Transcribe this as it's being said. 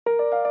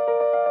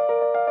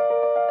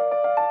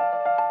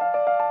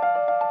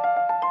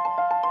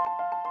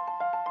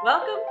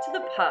Welcome to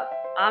the pub.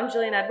 I'm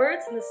Jillian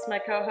Edwards, and this is my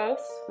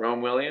co-host,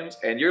 Rome Williams,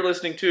 and you're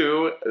listening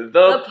to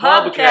The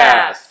Pubcast.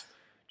 Pubcast.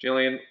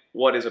 Jillian,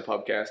 what is a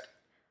pubcast?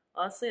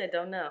 Honestly, I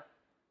don't know.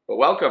 But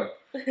welcome.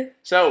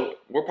 So,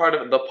 we're part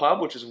of The Pub,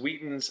 which is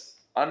Wheaton's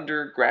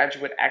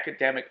undergraduate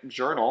academic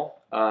journal,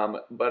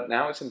 but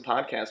now it's in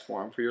podcast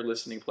form for your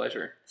listening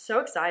pleasure. So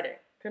exciting.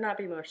 Could not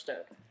be more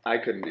stoked. I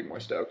couldn't be more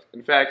stoked.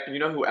 In fact, you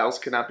know who else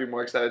could not be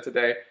more excited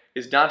today?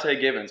 Is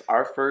Dontay Givens,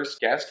 our first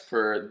guest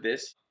for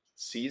this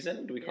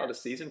season. Do we call it a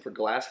season for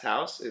Glass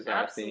House? Is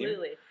our theme?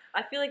 Absolutely.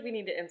 I feel like we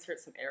need to insert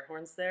some air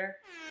horns there.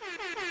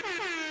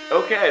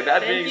 Okay,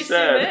 that Thank being you,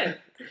 said,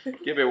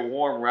 Soonmin. give a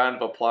warm round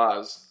of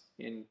applause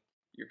in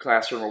your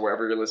classroom or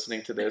wherever you're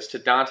listening to this to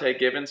Dontay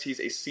Givens. He's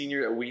a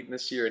senior at Wheaton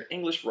this year, an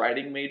English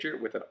writing major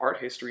with an art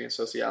history and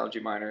sociology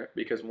minor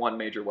because one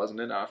major wasn't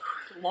enough.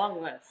 Long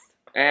list.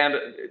 And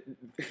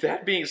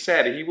that being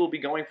said, he will be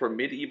going for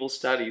medieval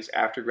studies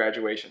after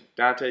graduation.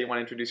 Dontay, you want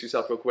to introduce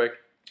yourself real quick?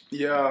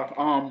 Yeah,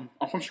 I'm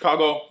from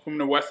Chicago, from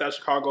the west side of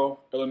Chicago,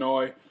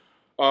 Illinois.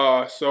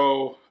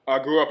 So I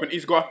grew up in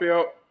East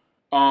Garfield.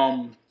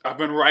 I've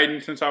been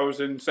writing since I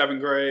was in 7th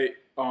grade.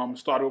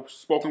 Started with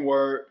spoken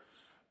word.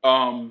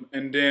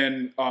 And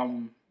then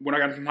when I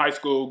got into high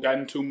school, got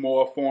into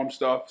more form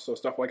stuff. So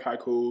stuff like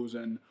haikus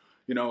and,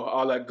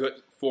 all that good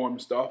form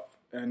stuff.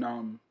 And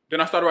then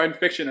I started writing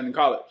fiction in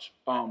college.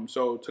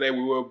 So today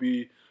we will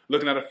be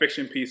looking at a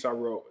fiction piece I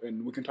wrote.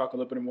 And we can talk a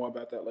little bit more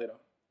about that later.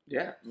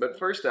 Yeah, but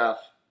first off,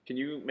 can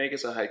you make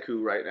us a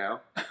haiku right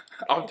now?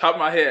 Off the top of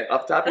my head.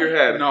 Off the top of your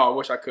head? No, I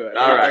wish I could.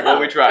 All right, well,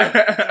 we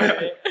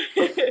tried.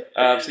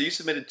 So you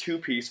submitted 2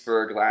 pieces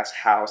for Glass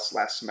House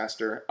last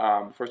semester.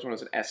 The first one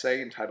was an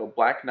essay entitled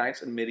Black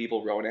Knights and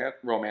Medieval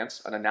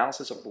Romance, an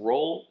analysis of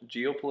role,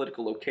 geopolitical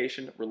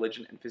location,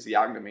 religion, and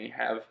physiognomy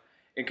have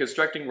in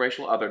constructing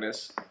racial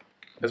otherness,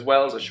 as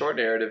well as a short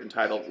narrative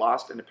entitled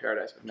Lost in the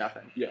Paradise of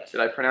Nothing. Yes.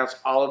 Did I pronounce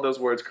all of those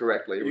words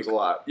correctly? It was a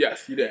lot.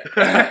 Yes, you did.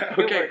 Okay,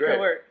 Good great.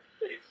 work.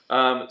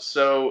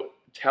 So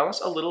tell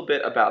us a little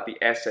bit about the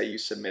essay you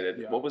submitted.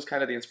 Yeah. What was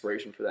kind of the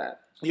inspiration for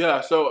that?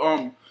 Yeah,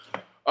 so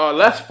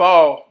last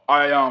fall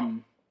I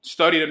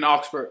studied in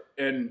Oxford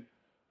and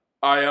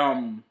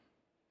I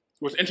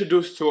was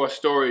introduced to a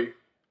story.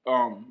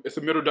 It's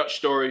a Middle Dutch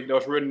story that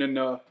was written in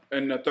the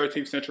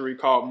 13th century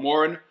called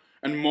Morin,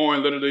 and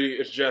Morin literally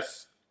is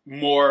just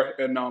Moor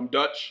in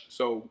Dutch.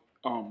 So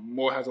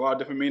Moor has a lot of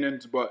different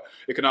meanings, but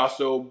it can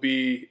also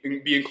be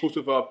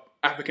inclusive of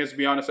Africans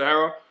beyond the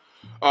Sahara.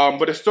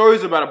 But the story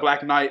is about a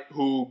black knight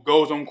who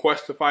goes on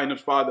quest to find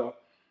his father,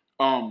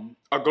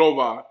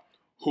 Agrova,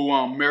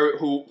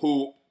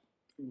 who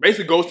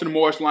basically goes to the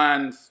Moorish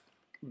lands,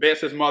 bets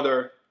his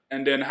mother,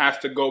 and then has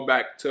to go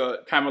back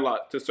to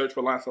Camelot to search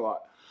for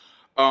Lancelot.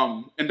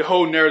 And the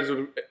whole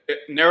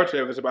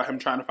narrative is about him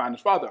trying to find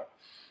his father.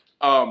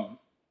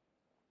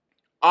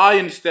 I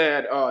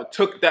instead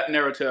took that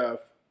narrative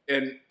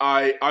and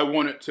I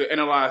wanted to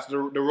analyze the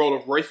role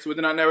of race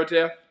within that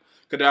narrative,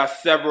 because there are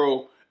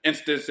several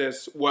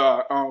instances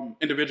where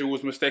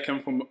individuals mistake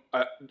him for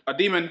a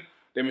demon.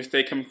 They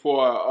mistake him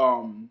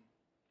for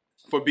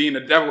being the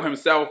devil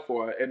himself,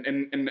 or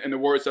in the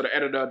words of the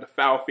editor, the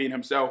foul fiend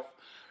himself.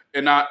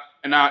 And I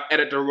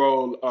edit the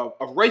role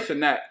of race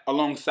in that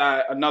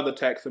alongside another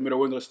text, a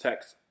Middle English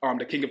text,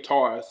 the King of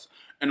Taurus,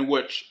 in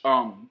which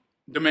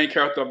the main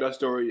character of that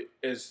story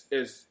is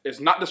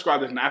not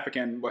described as an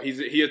African, but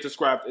he is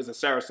described as a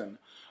Saracen,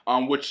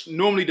 which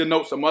normally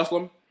denotes a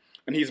Muslim,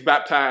 and he's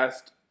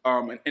baptized.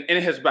 And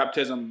in his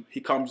baptism, he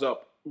comes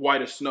up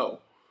white as snow.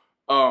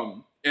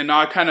 And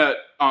I kind of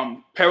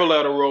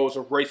parallel the roles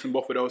of race in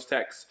both of those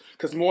texts,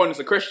 because Morin is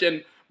a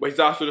Christian, but he's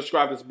also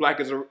described as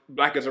black as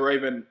a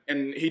raven,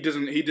 and he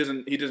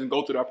doesn't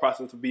go through that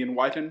process of being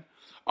whitened.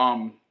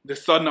 The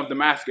son of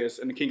Damascus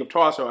and the King of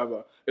Taurus,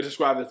 however, is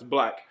described as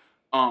black,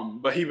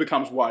 but he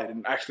becomes white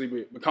and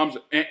actually becomes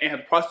in the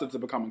process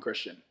of becoming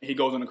Christian. He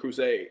goes on a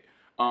crusade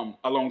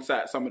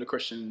alongside some of the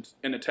Christians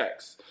in the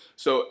text.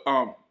 So.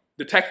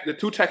 The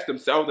 2 texts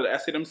themselves, the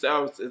essay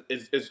themselves,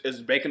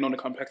 is banking on the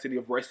complexity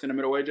of race in the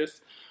Middle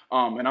Ages,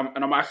 and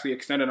I'm actually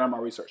extending on my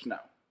research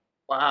now.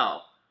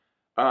 Wow.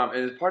 And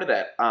as part of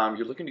that,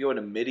 you're looking to go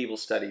into medieval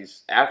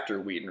studies after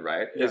Wheaton,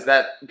 right? Yes. Is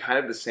that kind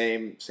of the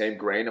same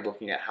grain of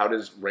looking at how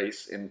does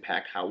race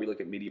impact how we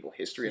look at medieval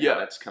history and how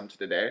that's come to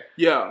today?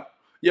 Yeah.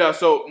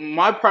 So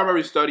my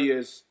primary study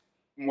is,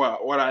 well,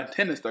 what I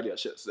intend to study, I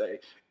should say,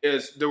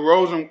 is the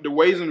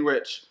ways in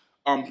which,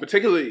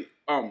 particularly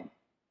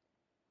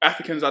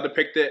Africans are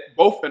depicted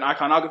both in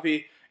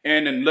iconography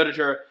and in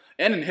literature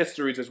and in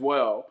histories as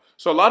well.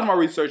 So a lot of my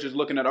research is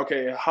looking at,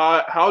 okay,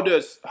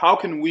 how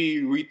can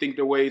we rethink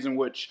the ways in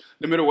which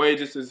the Middle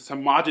Ages is a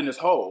homogenous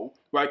whole,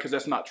 right? Because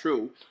that's not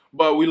true.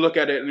 But we look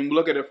at it and we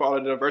look at it for all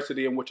the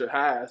diversity in which it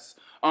has.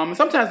 And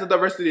sometimes the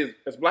diversity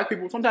is black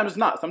people, sometimes it's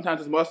not. Sometimes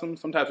it's Muslims,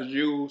 sometimes it's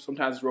Jews,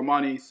 sometimes it's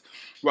Romanis,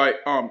 right?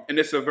 And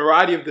it's a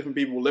variety of different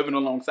people living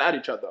alongside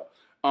each other.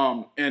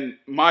 And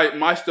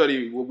my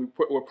study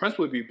will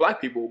principally be black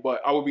people,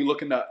 but I will be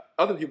looking at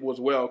other people as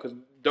well, because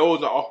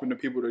those are often the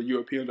people that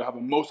Europeans will have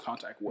the most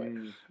contact with.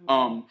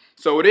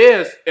 So it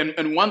is,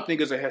 and one thing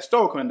is a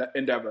historical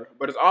endeavor,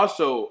 but it's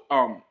also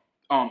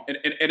an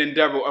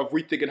endeavor of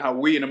rethinking how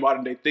we in the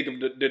modern day think of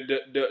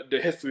the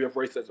history of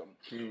racism.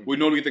 We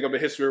normally think of the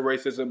history of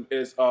racism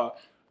as a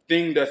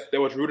thing that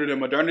was rooted in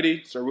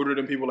modernity, so rooted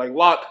in people like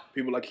Locke,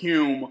 people like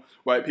Hume,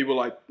 right? People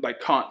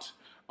like Kant.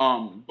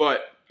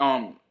 But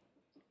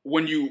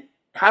when you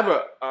have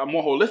a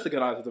more holistic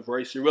analysis of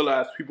race, you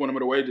realize people in the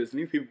Middle Ages and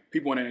these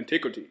people in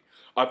antiquity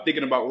are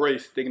thinking about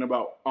race, thinking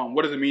about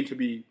what does it mean to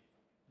be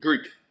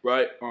Greek,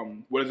 right?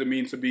 What does it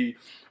mean to be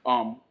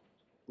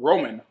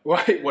Roman,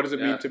 right? What does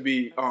it mean to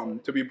be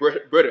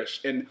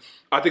British? And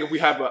I think if we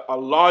have a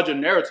larger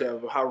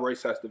narrative of how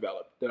race has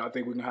developed, then I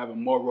think we can have a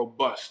more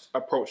robust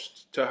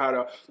approach to how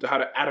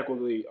to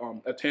adequately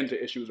attend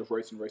to issues of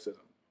race and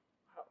racism.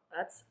 Wow,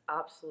 that's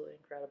absolutely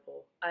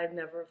incredible. I've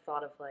never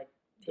thought of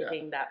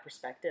taking that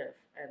perspective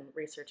and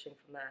researching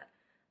from that,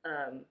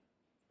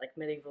 like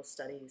medieval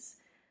studies.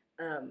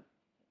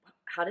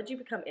 How did you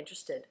become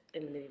interested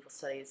in medieval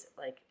studies?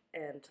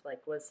 And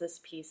was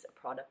this piece a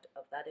product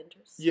of that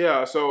interest?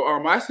 Yeah, so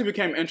I actually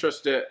became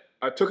interested.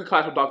 I took a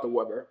class with Dr.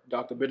 Weber,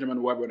 Dr.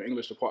 Benjamin Weber in the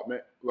English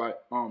department, right?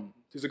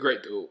 He's a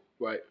great dude,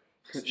 right?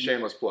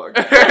 Shameless plug.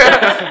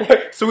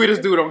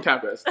 Sweetest dude on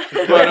campus.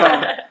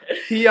 But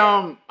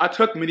I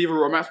took medieval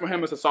romance with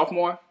him as a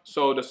sophomore.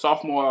 So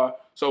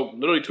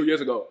literally 2 years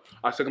ago,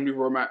 I took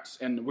medieval romance,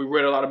 and we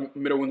read a lot of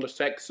Middle English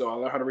texts. So I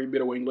learned how to read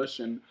Middle English,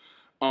 and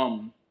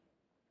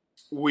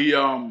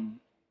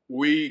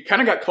we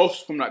kind of got close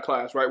from that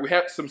class, right? We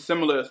had some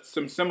similar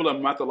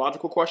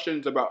methodological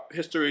questions about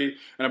history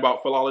and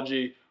about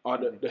philology,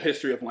 the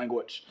history of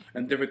language,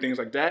 and different things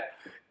like that.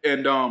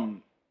 And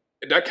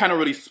that kind of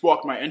really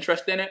sparked my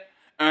interest in it.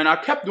 And I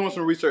kept doing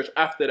some research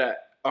after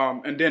that.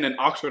 And then in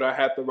Oxford, I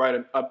had to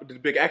write this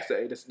big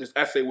essay, this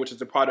essay, which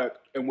is a product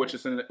and which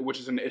is in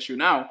the issue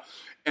now.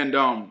 And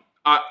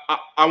I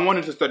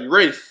wanted to study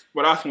race,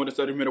 but I also wanted to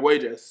study Middle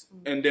Ages.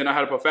 And then I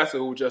had a professor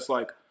who was just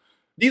like,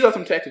 these are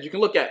some texts that you can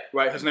look at,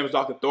 right? His name is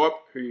Dr. Thorpe.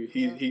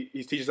 He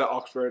teaches at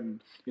Oxford,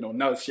 and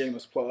another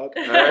shameless plug.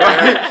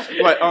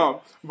 Right?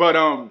 But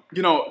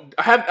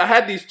I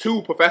had these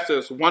two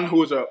professors. One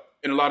who is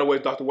in a lot of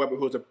ways, Dr. Weber,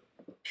 who is a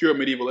pure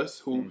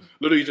medievalist who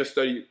literally just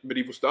studied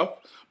medieval stuff.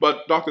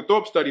 But Dr.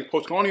 Thorpe studies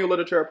post-colonial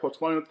literature,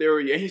 post-colonial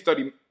theory, and he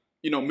studied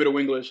Middle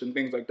English and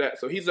things like that.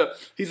 So he's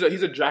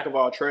a jack of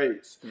all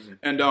trades.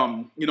 And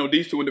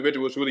these two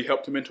individuals really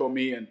helped to mentor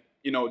me, and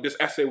this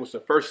essay was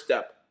the first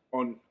step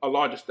on a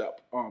larger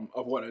step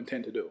of what I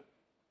intend to do.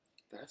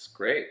 That's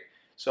great.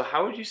 So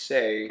how would you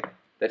say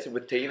that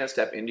with taking that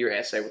step into your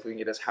essay, with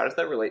looking at this, how does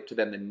that relate to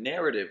then the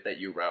narrative that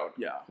you wrote?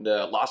 Yeah.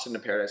 The Lost in the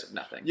Paradise of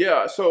Nothing.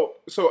 Yeah, so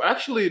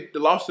actually the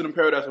Lost in the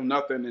Paradise of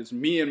Nothing is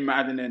me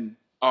imagining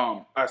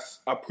as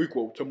a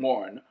prequel to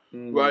Mourn,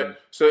 right?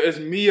 So it's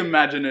me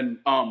imagining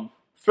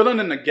filling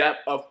in the gap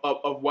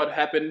of what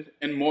happened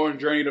in Mourn's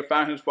journey to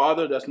find his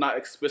father that's not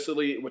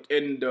explicitly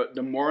within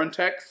the Mourn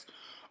text.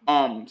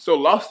 So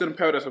Lost in the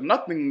Paradise of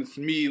Nothing is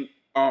me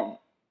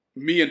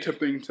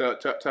attempting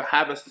to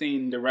have a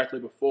scene directly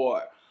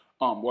before,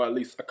 or at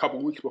least a couple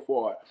weeks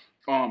before,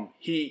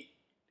 he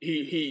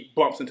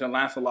bumps into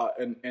Lancelot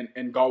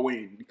and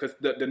Gawain, because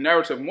the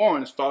narrative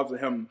Mourn starts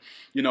with him,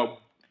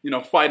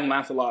 fighting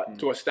Lancelot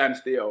to a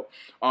standstill.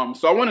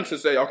 So I wanted to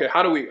say, okay,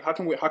 how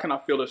can I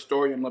feel the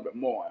story a little bit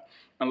more?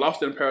 And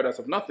Lost in Paradise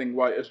of Nothing,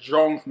 right, is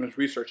drawn from this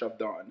research I've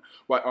done,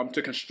 right,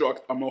 to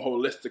construct a more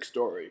holistic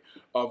story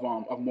of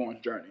Mourn's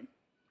journey.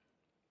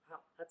 Wow,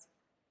 that's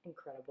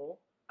incredible.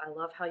 I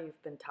love how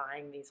you've been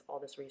tying all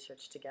this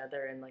research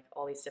together and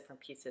all these different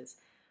pieces.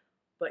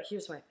 But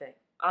here's my thing: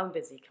 I'm a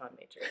busy econ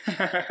major.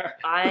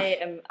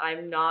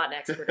 I'm not an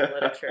expert in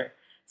literature.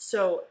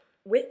 So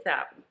with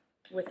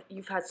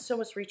you've had so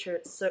much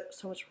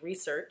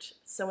research,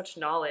 so much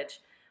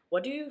knowledge.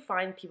 What do you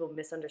find people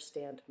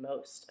misunderstand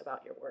most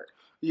about your work?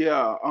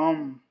 Yeah,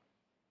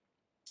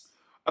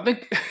 I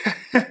think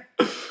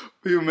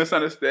people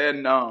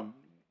misunderstand.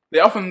 They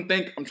often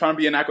think I'm trying to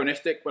be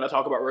anachronistic when I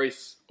talk about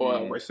race or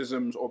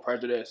racism or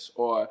prejudice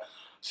or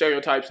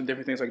stereotypes and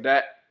different things like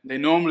that. They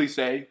normally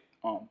say,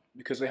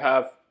 because they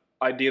have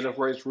ideas of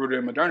race rooted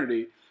in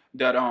modernity,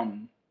 that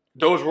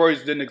those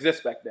words didn't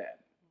exist back then,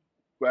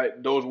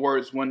 right? Those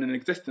words weren't in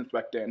existence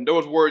back then.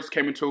 Those words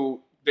came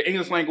into the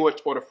English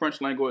language or the French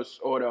language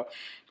or the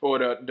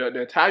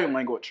Italian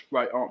language,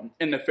 right,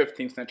 in the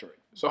 15th century.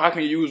 So how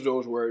can you use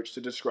those words to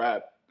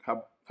describe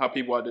how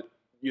people are,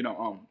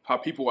 how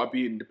people are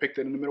being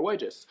depicted in the Middle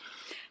Ages?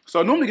 So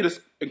I normally get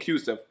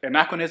accused of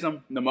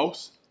anachronism the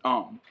most.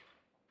 I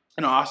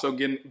also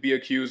be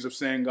accused of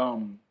saying,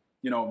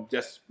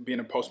 just being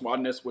a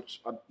postmodernist,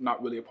 which I'm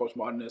not really a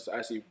postmodernist. I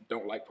actually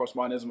don't like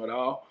postmodernism at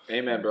all.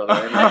 Amen, brother.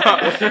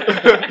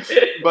 Amen.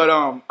 But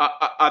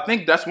I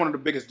think that's one of the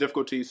biggest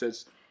difficulties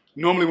is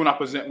normally when I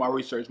present my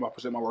research, when I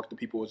present my work to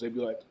people, is they'd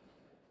be like,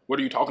 what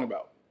are you talking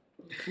about?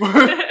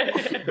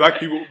 Black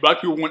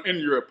people went in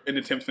Europe in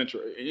the 10th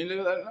century. And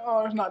you're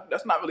like, no,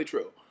 that's not really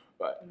true.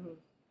 But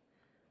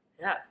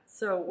Yeah.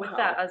 So with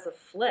that as a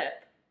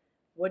flip,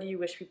 what do you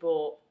wish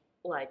people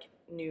like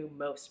knew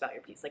most about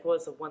your piece? Like, what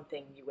was the one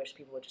thing you wish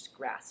people would just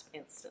grasp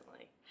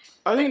instantly?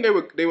 I think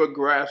they would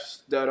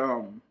grasp that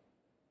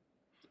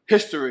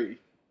history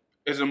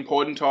is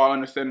important to our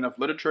understanding of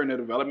literature and the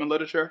development of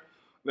literature.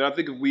 That I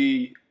think if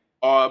we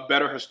are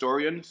better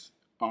historians,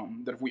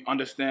 that if we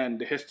understand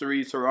the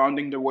history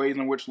surrounding the ways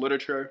in which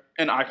literature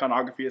and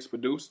iconography is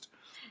produced,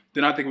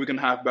 then I think we can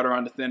have better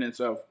understandings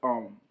of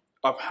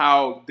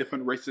how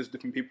different races,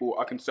 different people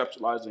are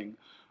conceptualizing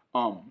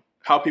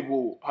how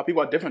people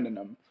are different than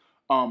them.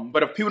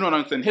 But if people don't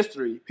understand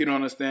history, people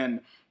don't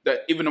understand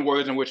that even the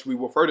words in which we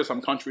refer to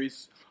some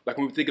countries, like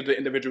when we think of the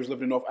individuals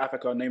living in North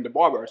Africa named the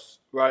Barbers,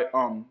 right?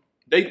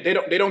 They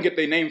don't get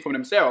their name from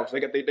themselves. They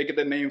get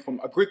their name from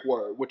a Greek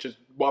word, which is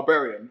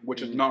barbarian,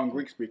 which is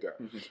non-Greek speaker,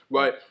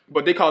 right?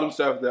 But they call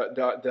themselves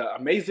the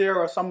Amazigh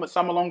or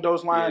some along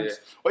those lines,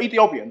 or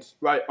Ethiopians,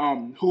 right?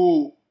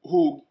 Who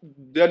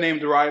their name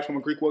derives from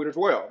a Greek word as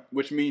well,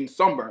 which means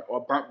sunburnt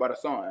or burnt by the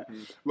sun,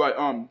 right?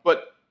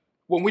 But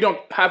when we don't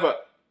have a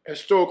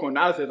historical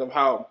analysis of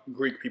how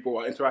Greek people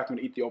are interacting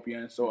with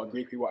Ethiopians or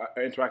Greek people are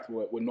interacting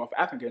with North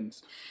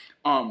Africans,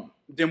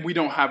 then we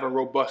don't have a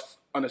robust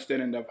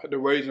understanding of the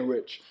ways in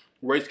which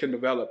race can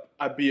develop,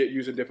 albeit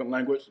using different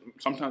language.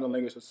 Sometimes the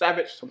language is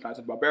savage, sometimes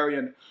it's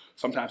barbarian,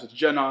 sometimes it's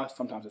Jena,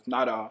 sometimes it's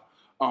Nada,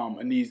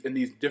 and these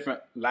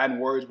different Latin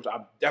words, which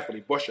I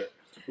definitely butcher.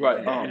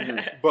 Right,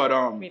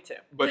 but Me too.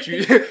 but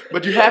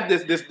you have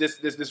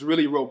this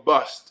really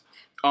robust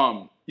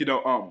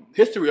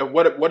history of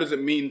what does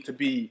it mean to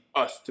be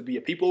us, to be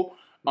a people,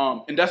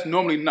 and that's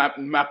normally not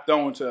mapped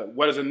down to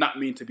what does it not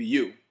mean to be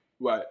you,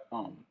 right?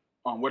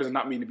 What does it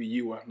not mean to be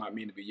you, what does it not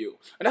mean to be you,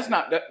 and that's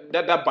not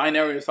that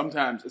binary is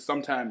sometimes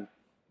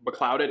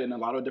beclouded in a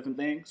lot of different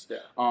things.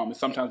 It's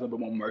sometimes a little bit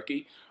more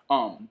murky.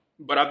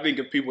 But I think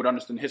if people would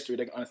understand history,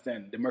 they can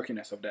understand the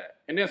murkiness of that.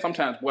 And then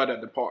sometimes what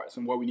are the parts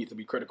and what we need to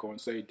be critical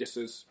and say, this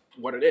is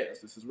what it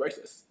is. This is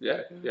racist.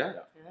 Yeah.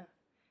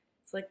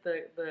 It's like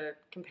the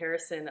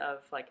comparison of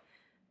like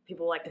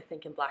people like to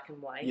think in black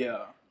and white.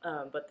 Yeah.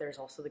 But there's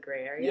also the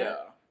gray area. Yeah.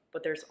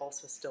 But there's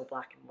also still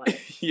black and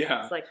white.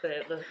 Yeah. It's like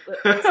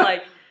it's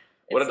like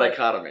What a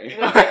dichotomy.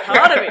 What a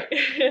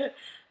dichotomy.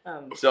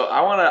 So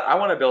I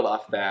wanna build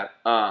off that.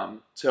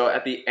 So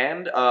at the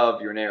end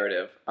of your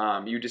narrative,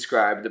 you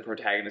describe the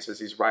protagonist as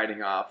he's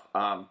riding off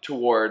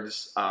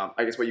towards I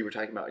guess what you were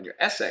talking about in your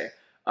essay,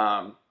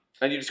 and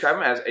you describe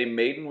him as a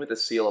maiden with a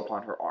seal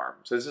upon her arm.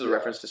 So this is a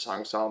reference to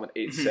Song of Solomon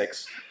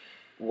 8:6.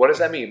 What does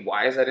that mean?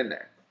 Why is that in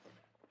there?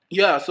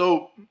 Yeah.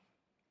 So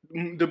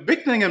the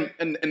big thing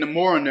in the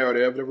moral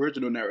narrative, the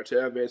original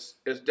narrative, is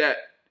that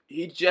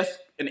he's just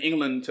in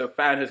England to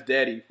find his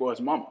daddy for his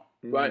mama.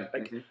 Right,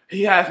 like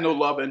he has no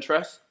love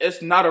interest.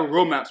 It's not a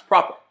romance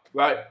proper,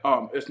 right?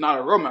 It's not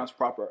a romance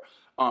proper.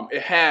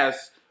 It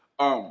has,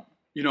 some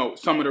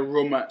of the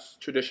romance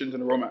traditions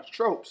and the romance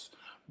tropes,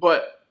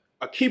 but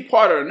a key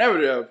part of the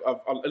narrative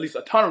of at least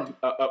a ton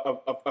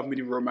of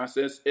medieval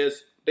romances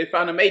is they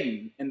found a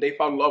maiden and they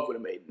found love with a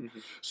maiden.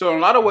 So in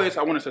a lot of ways,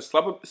 I wanted to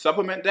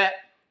supplement that,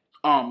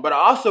 but I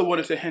also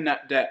wanted to hint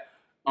at that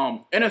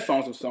in the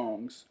Songs of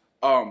Songs.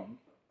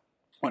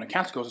 Or the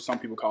canticles, as some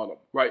people call them,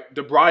 right?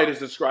 The bride is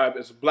described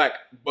as black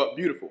but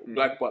beautiful,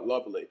 black but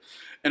lovely,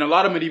 and a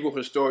lot of medieval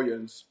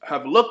historians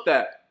have looked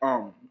at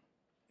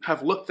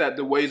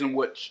the ways in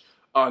which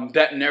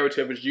that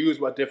narrative is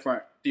used by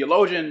different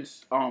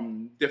theologians,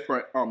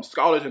 different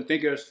scholars and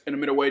thinkers in the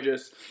Middle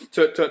Ages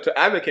to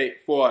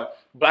advocate for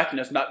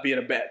blackness not being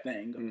a bad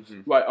thing,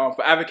 right?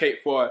 For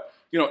advocate for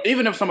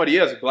even if somebody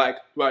is black,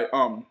 right?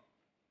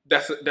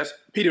 That's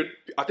Peter.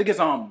 I think it's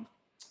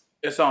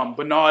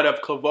Bernard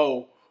of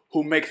Clairvaux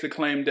who makes the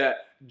claim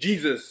that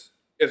Jesus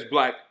is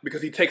black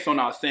because he takes on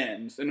our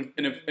sins. And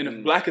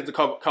if black is the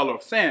color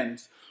of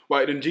sins,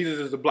 right, then Jesus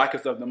is the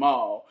blackest of them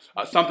all.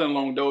 Something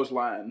along those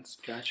lines.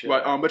 Gotcha.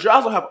 Right. But you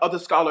also have other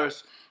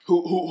scholars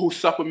who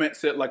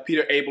supplements it, like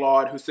Peter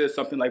Abelard, who says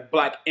something like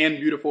black and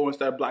beautiful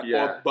instead of black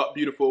but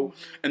beautiful,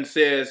 and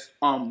says,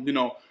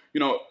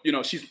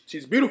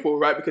 she's beautiful,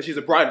 right, because she's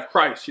a bride of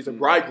Christ. She's a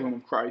bridegroom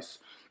of Christ.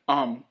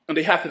 And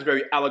they have this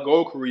very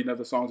allegorical reading of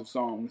the Songs of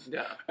Songs.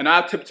 Yeah. And I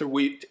attempted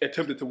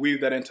to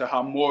weave that into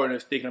how Morin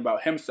is thinking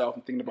about himself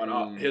and thinking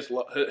about his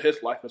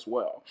life as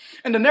well.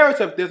 And the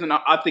narrative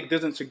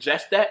doesn't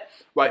suggest that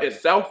by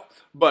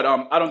itself, but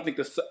I think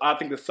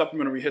the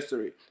supplementary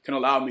history can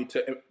allow me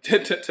to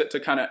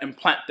kind of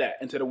implant that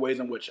into the ways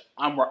in which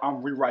I'm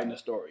rewriting the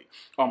story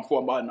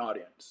for a modern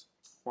audience.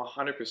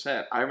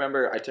 100%. I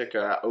remember I took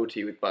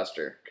OT with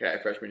Buster,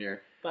 freshman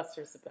year.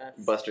 Buster's the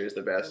best. Buster is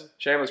the best.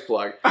 Shameless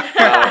plug.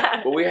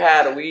 But we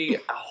had a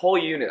whole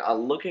unit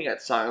looking at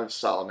Song of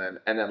Solomon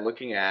and then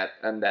looking at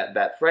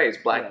that phrase,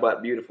 black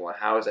but beautiful, and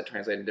how is that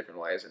translated in different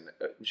ways. And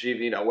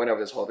she went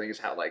over this whole thing is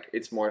how like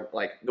it's more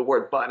like the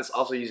word but is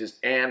also used as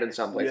and in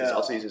some places,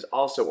 also uses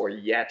also or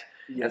yet.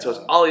 Yeah. And so it's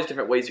all these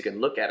different ways you can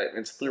look at it. And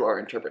it's through our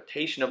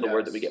interpretation of the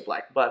word that we get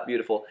black but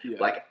beautiful,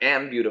 black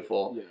and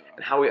beautiful,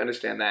 and how we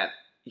understand that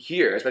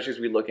here, especially as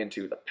we look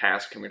into the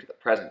past coming to the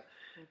present.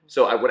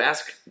 So I would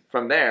ask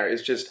from there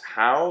is just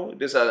how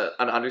does an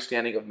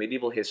understanding of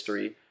medieval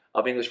history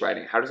of English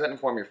writing. How does that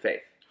inform your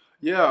faith?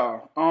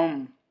 Yeah.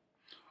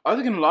 I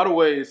think in a lot of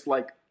ways,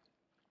 like,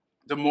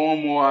 the more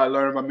and more I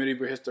learn about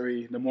medieval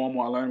history,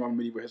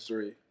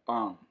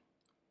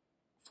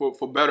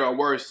 for better or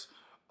worse,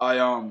 I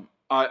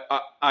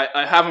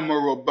have a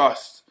more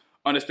robust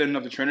understanding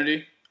of the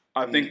Trinity.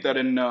 I think that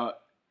in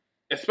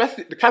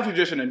especially the Catholic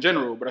tradition in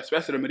general, but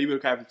especially the medieval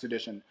Catholic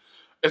tradition,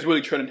 it's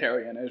really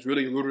Trinitarian. It's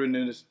really rooted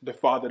in the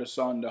Father, the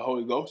Son, the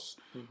Holy Ghost.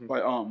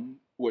 But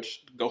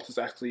which ghost is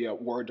actually a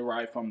word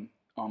derived from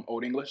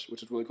Old English,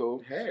 which is really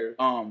cool. Hey.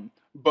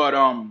 But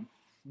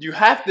you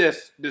have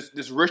this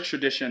rich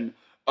tradition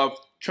of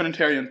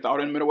Trinitarian thought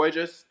in the Middle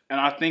Ages, and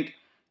I think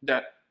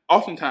that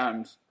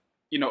oftentimes,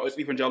 as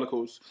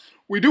evangelicals,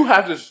 we do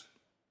have this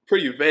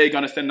pretty vague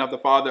understanding of the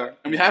Father,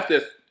 and we have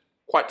this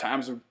quite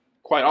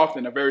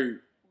often a very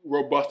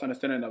robust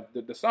understanding of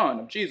the Son,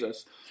 of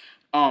Jesus.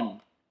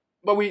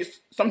 But we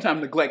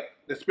sometimes neglect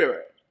the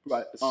Spirit,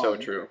 right? So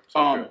true.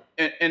 So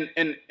true.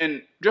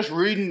 And just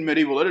reading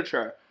medieval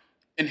literature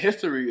and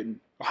history and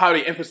how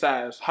they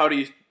emphasize how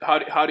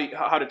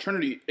the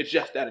Trinity is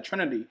just that, a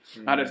Trinity,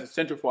 how that's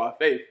essential for our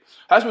faith.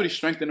 That's really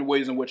strengthened the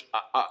ways in which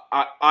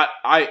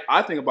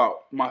I think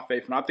about my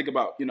faith, and I think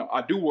about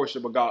I do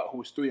worship a God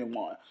who is 3 in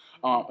 1,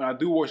 and I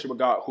do worship a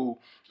God who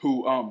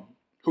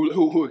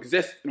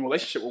exists in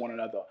relationship with one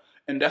another,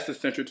 and that's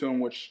essential to in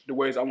which the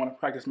ways I want to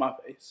practice my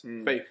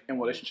faith in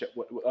relationship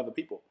with other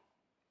people.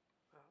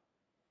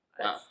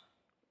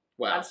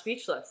 Wow. I'm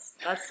speechless.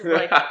 That's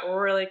like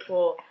really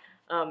cool.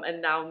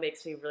 And now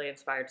makes me really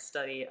inspired to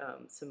study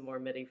some more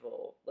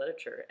medieval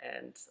literature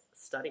and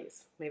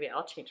studies. Maybe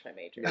I'll change my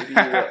major. Maybe you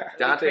will.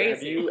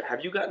 Dontay,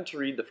 have you gotten to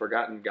read The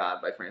Forgotten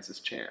God by Francis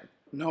Chan?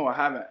 No, I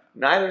haven't.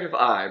 Neither have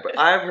I, but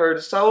I've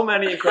heard so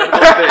many incredible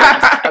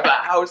things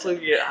about how it's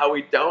looking at how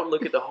we don't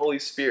look at the Holy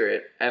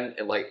Spirit and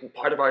like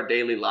part of our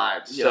daily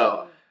lives. Yeah.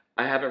 So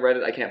I haven't read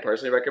it. I can't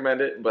personally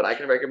recommend it, but I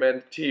can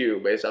recommend to you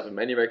based off of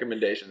many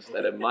recommendations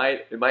that it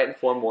might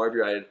inform more of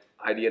your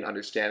idea and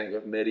understanding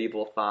of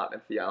medieval thought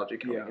and theology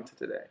coming into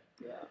today.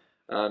 Yeah.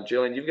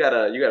 Jillian, you've got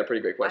a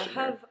pretty great question.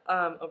 I have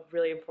a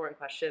really important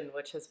question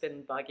which has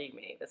been bugging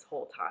me this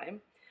whole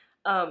time.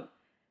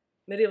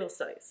 Medieval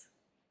studies.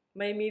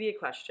 My immediate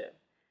question: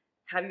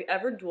 have you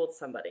ever dueled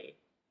somebody,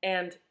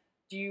 and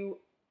do you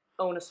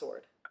own a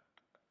sword?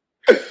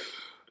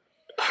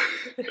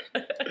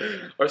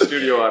 Our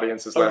studio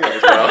audience is laughing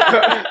as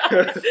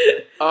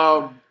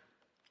well.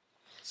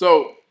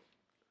 So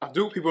I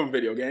do people in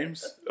video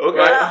games. Okay.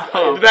 Right?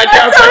 That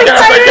counts. Oh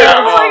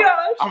my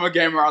gosh. I'm a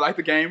gamer. I like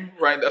the game.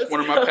 Right. That's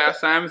one of my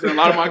pastimes, and a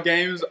lot of my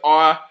games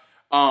are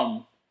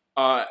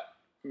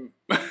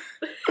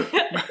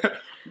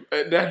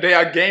they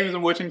are games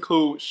in which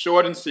include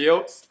sword and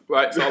shields.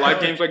 Right. So I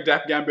like games like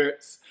Death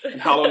Gambits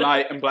and Hollow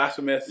Knight and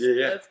Blasphemous.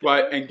 Yeah.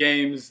 Right. And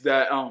games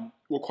that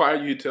require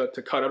you to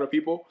cut other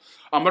people.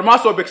 But I'm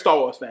also a big Star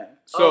Wars fan.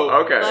 So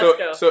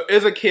so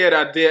as a kid,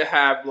 I did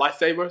have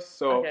lightsabers.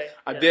 So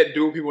I did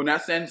duel people in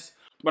that sense.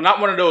 But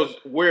not one of those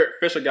weird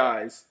Fisher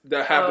guys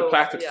that have the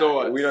plastic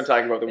swords. We don't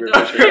talk about the weird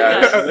Fisher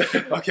guys.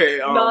 Okay.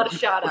 Not a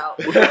shout out.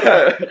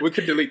 We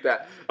could delete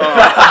that.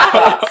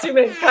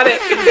 Soonmin, cut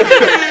it.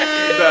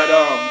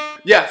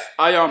 Yes,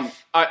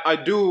 I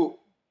do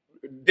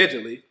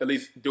digitally at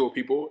least duel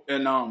people,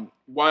 and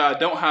while I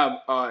don't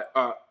have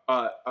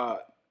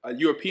a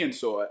European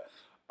sword,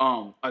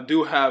 I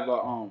do have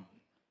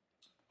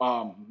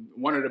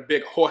one of the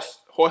big horse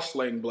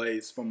sling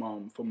blades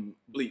from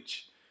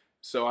Bleach.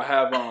 So I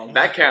have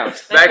that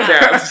counts. That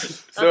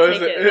counts. So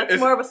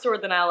it's more of a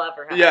sword than I'll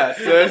ever have. Yeah,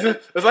 so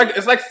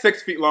it's like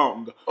 6 feet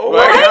long. Oh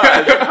right?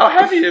 My God! How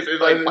heavy is it? It's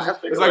like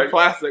plastic. It's like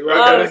plastic,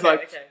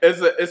 right?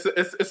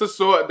 It's a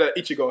sword that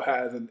Ichigo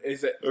has, and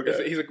he's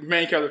a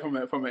main character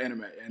from an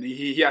anime, and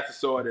he has a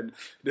sword, and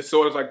the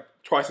sword is like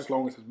twice as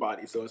long as his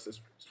body, so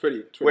it's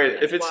pretty.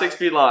 Wait, if it's 6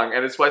 feet long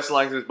and it's twice as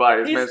long as his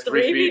body, this man's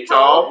 3 feet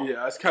tall.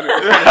 Yeah, it's kind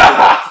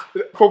of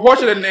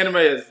proportion in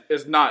anime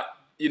is not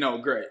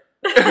great.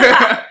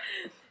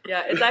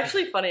 Yeah, it's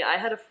actually funny. I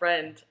had a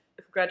friend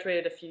who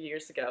graduated a few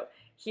years ago.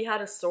 He had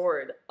a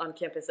sword on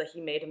campus that he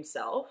made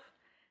himself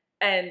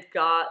and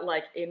got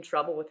in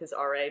trouble with his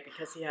RA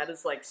because he had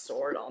his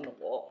sword on the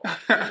wall.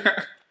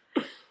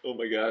 Oh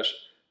my gosh.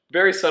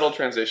 Very subtle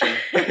transition.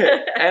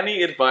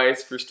 Any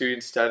advice for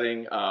students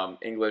studying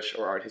English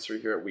or art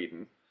history here at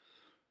Wheaton?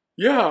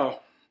 Yeah,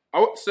 I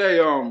would say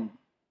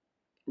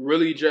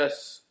really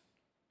just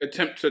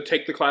attempt to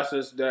take the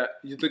classes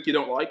that you think you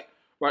don't like.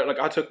 Right, like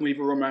I took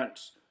medieval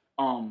romance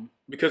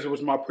because it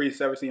was my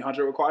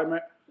pre-1700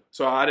 requirement.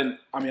 So I didn't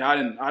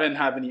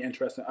have any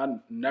interest in. I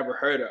never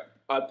heard of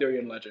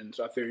Arthurian legends,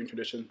 Arthurian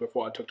traditions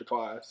before I took the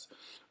class.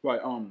 Right,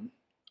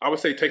 I would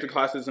say take the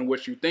classes in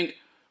which you think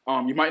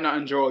you might not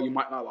enjoy, you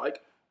might not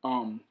like,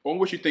 or in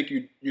which you think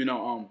you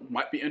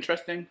might be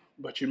interesting,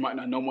 but you might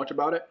not know much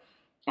about it.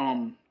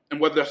 And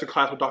whether that's a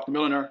class with Dr.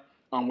 Milliner,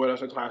 whether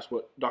that's a class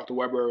with Dr.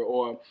 Weber,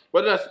 or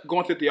whether that's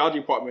going to the theology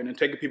department and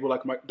taking people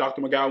like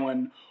Dr.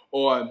 McGowan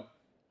or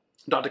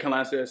Dr.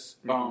 Calansis,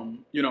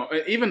 you know,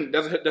 even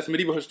there's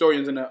medieval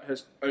historians in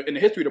the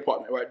history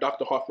department, right?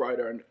 Dr.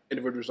 Hoffreiter and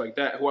individuals like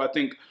that, who I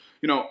think,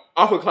 you know,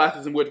 offer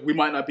classes in which we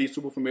might not be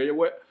super familiar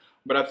with,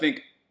 but I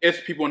think as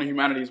people in the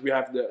humanities, we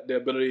have the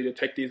ability to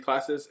take these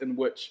classes in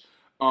which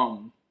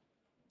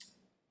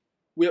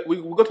we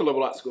go to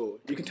liberal arts school.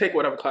 You can take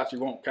whatever class you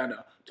want, kind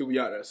of, to be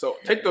honest. So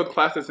take those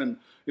classes and,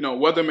 you know,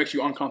 whether it makes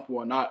you uncomfortable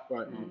or not,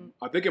 right?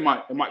 I think it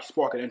might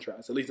spark an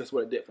interest. At least that's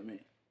what it did for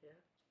me.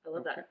 I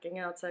love that. Getting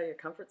outside your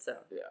comfort zone.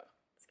 Yeah.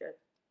 It's good.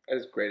 That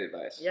is great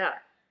advice. Yeah.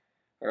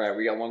 All right,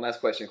 we got one last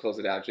question to close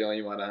it out. Jillian,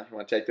 you wanna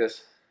take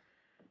this?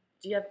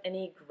 Do you have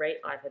any great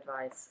life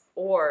advice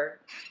or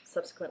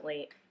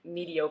subsequently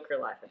mediocre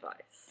life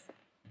advice?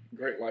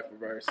 Great life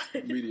advice.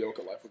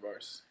 Mediocre life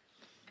advice.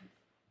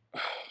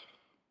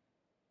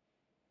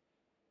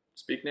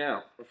 Speak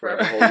now.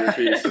 Forever hold your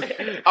peace.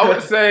 I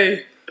would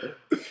say,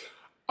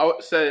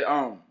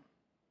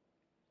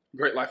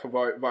 great life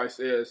advice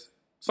is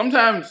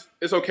sometimes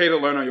it's okay to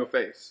learn on your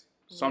face.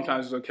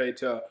 Sometimes it's okay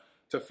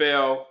to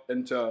fail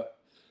and to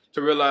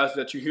realize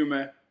that you're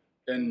human,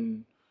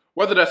 and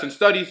whether that's in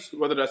studies,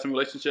 whether that's in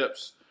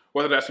relationships,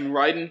 whether that's in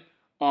writing,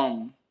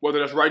 whether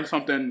that's writing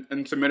something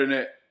and submitting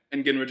it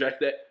and getting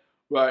rejected,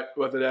 right?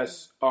 Whether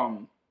that's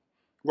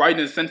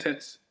writing a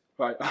sentence,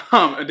 right,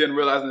 and then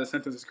realizing the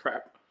sentence is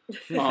crap.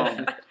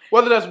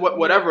 Whether that's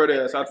whatever it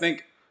is, I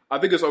think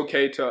it's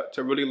okay to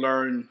really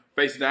learn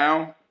face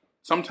down.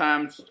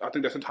 Sometimes I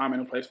think there's a time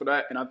and a place for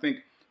that, and I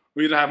think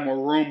we need to have more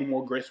room and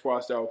more grace for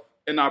ourselves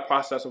in our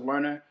process of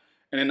learning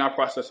and in our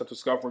process of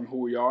discovering who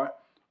we are.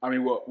 I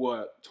mean,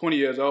 we're 20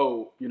 years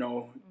old, you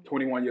know,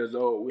 21 years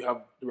old. We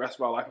have the rest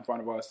of our life in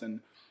front of us, and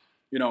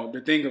you know,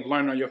 the thing of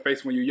learning on your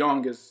face when you're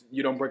young is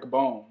you don't break a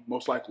bone,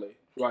 most likely,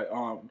 right?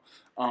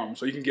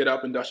 So you can get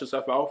up and dust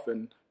yourself off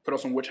and put on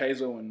some witch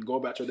hazel and go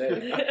about your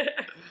day.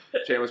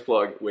 Shameless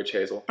plug, witch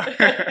hazel.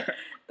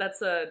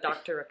 That's a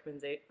doctor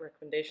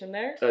recommendation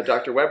there.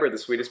 Dr. Weber, the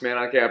sweetest man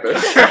on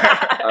campus.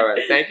 All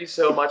right, thank you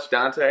so much,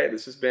 Dontay.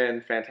 This has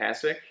been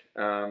fantastic.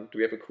 Do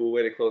we have a cool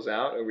way to close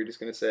out, or are we just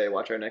going to say,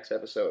 watch our next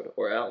episode,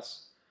 or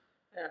else?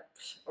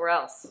 Or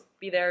else.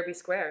 Be there, be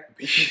square.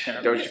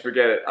 Don't you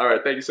forget it. All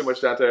right, thank you so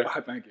much,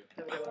 Dontay. Thank you.